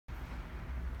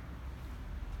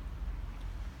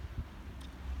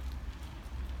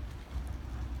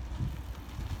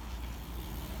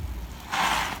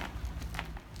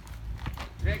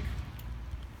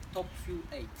top fuel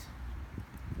 8.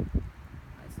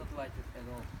 It's not lighted at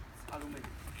all, it's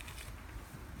aluminum.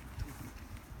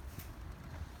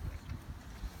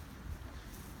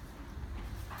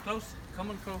 Close, come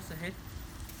on close ahead.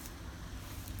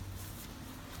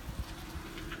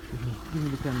 Give me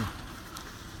the camera.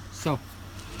 So,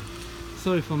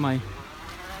 sorry for my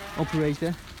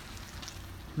operator.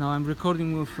 Now I'm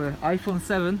recording with iPhone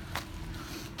 7.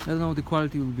 I don't know, the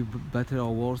quality will be better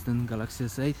or worse than Galaxy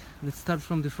S8. Let's start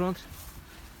from the front.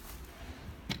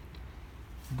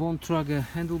 Bontrager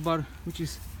handlebar, which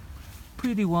is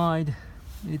pretty wide.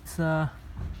 It's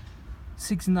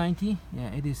 690.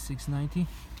 Yeah, it is 690.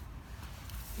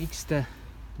 XT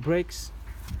brakes,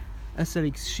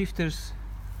 SLX shifters.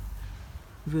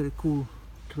 Very cool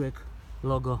Trek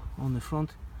logo on the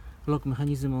front. Lock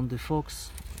mechanism on the Fox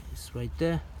is right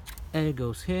there. Air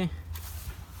goes here.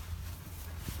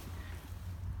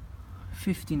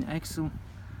 15 axle,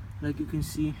 like you can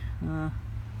see,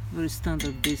 very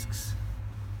standard discs,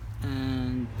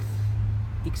 and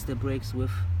XT brakes with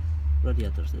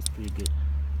radiators. That's pretty good.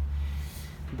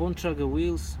 Bontrager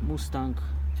wheels, Mustang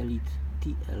Elite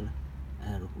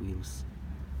TLR wheels.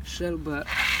 Shelby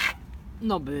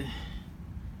Nobby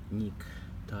Nick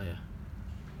tire,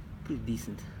 pretty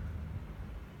decent.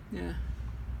 Yeah.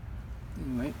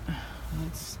 Anyway,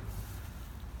 let's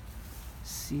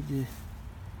see the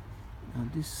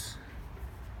this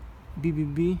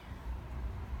BBB.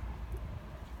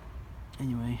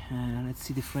 Anyway, let's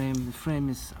see the frame. The frame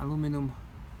is aluminum,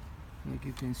 like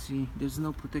you can see. There's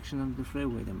no protection under the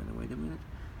frame. Wait a minute.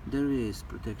 There is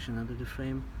protection under the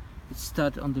frame. It's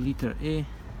starts on the letter E.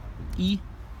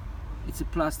 It's a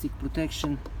plastic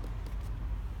protection.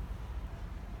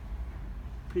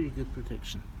 Pretty good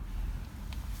protection.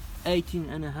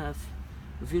 18.5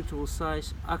 virtual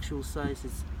size. Actual size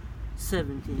is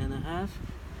 17.5.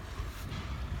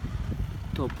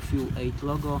 Top Fuel 8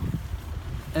 logo.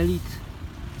 Elite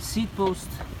seat post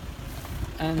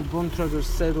and Bontrager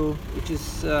saddle, which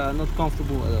is not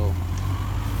comfortable at all.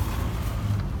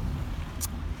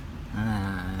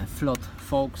 Float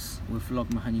forks with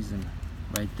lock mechanism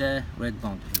right there. Red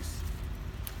bond is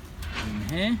in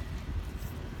here.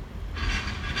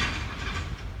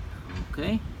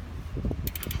 Okay.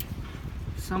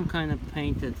 Some kind of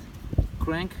painted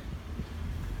crank.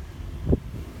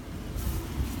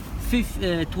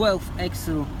 12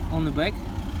 axle on the back.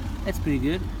 That's pretty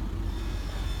good.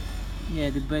 Yeah,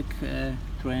 the back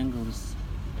triangles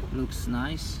looks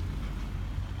nice.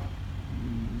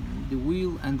 The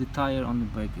wheel and the tire on the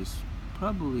back is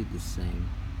probably the same.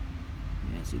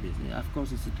 Yes, it is. Yeah, of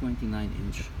course, it's a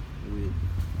 29-inch wheel.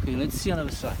 Okay, let's see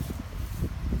another side.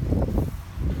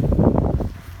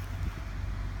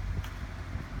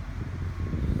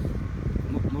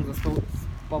 Można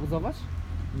spauzować?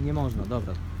 Nie można,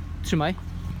 dobra. Trzymaj.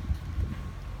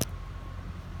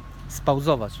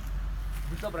 Spauzować.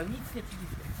 Dobra, nic nie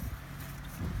przyciskaj.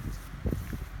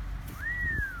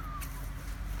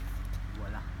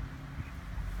 Voilà.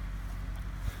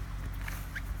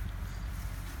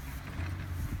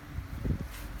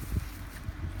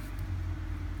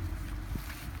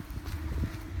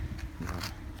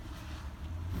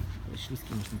 Dobra.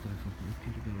 Śliski masz ten telefon,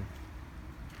 nie pierdolę.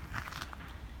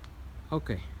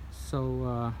 Okay, so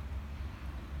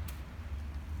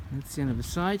let's see another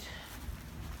side.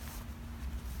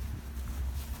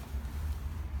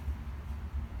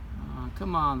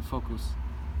 Come on, focus.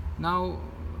 Now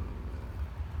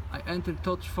I entered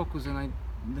touch focus and I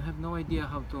have no idea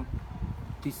how to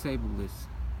disable this.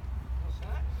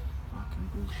 Fucking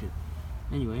bullshit.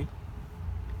 Anyway,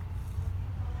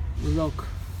 lock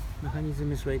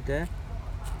mechanism is right there.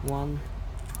 1,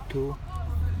 2,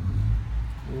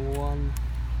 1,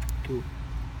 2.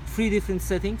 3 different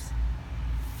settings.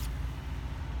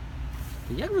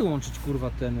 Jak wyłączyć kurwa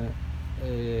ten,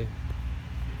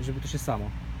 żeby to się samo?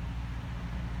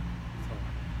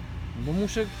 Bo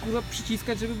muszę kurwa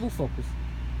przyciskać, żeby był fokus.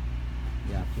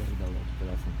 Ja pierdolę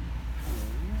telefon.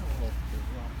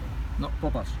 No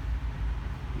popatrz.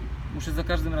 Muszę za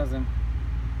każdym razem.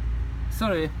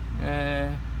 Sorry,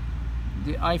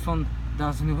 the iPhone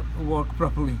doesn't work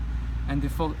properly and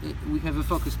we have a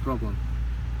focus problem.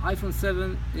 iPhone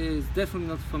 7 is definitely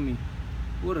not for me.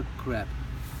 What a crap.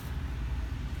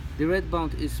 The red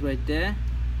band is right there.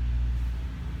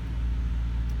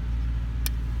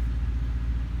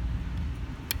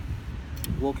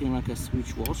 Walking like a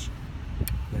switch wash.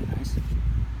 Very nice.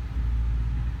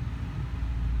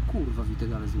 Kurwa,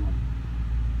 witek, ale złom.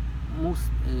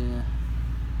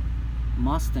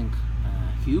 Mustang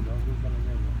Cube.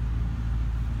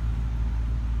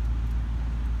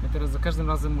 Ja teraz za każdym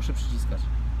razem muszę przyciskać.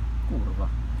 Kurwa.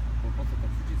 Po co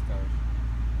tak przyciskałeś?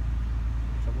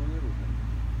 nie ruszaj.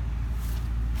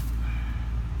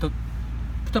 To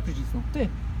kto przycisnął? Ty.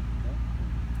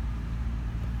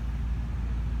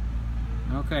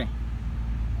 Okay.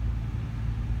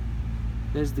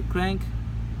 There's the crank,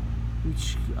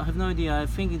 which I have no idea. I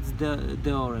think it's the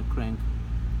Deore crank,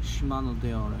 Shimano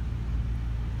Deore.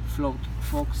 Float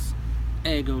Fox.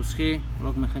 Air goes here.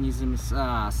 Lock mechanism is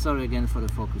sorry again for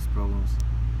the focus problems.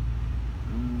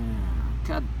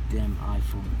 Goddamn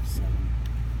iPhone 7.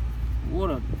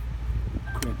 What a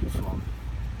crappy phone.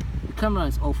 The camera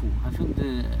is awful. I think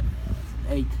the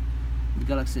 8, the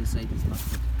Galaxy S8 is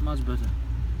much better.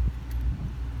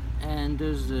 And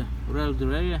there's the rail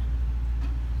derailleur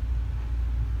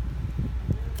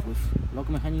with lock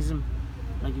mechanism,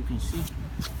 like you can see.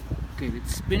 Okay,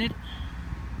 let's spin it.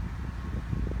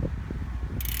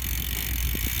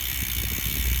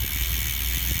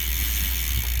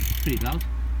 Pretty loud.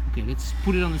 Okay, let's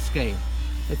put it on the scale.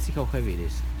 Let's see how heavy it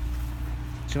is.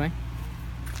 Trzymaj.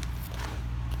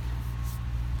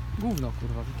 Gówno,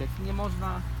 kurwa, Witek. Nie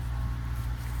można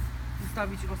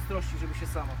ustawić ostrości, żeby się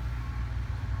samo.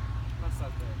 Masakra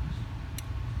jakaś.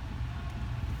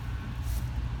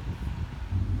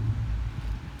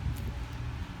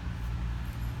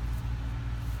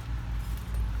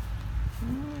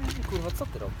 Kurwa, co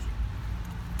ty robisz?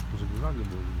 Żeby wagę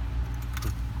było.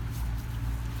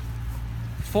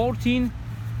 14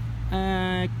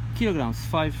 kilograms.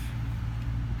 5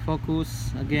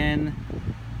 focus again.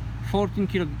 14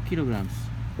 kilograms.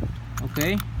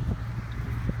 Okay.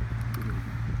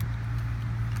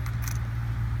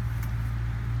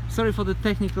 Sorry for the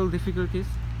technical difficulties.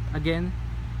 Again,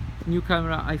 new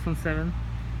camera, iPhone 7.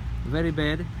 Very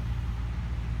bad.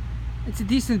 It's a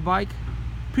decent bike,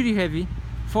 pretty heavy.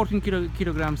 14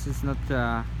 kilograms is not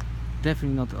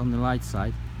definitely not on the light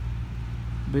side,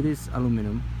 but it's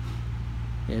aluminum.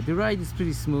 Yeah, the ride is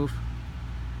pretty smooth.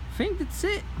 I think that's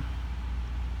it.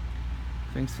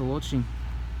 Thanks for watching.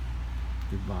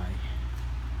 Goodbye.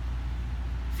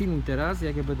 Filmuj teraz,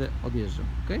 jak ja będę odjeżdżał,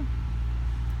 ok?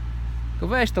 To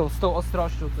weź to z tą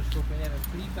ostrością coś, nie wiem,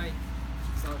 klikaj,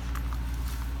 coś.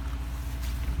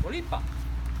 Bo lipa.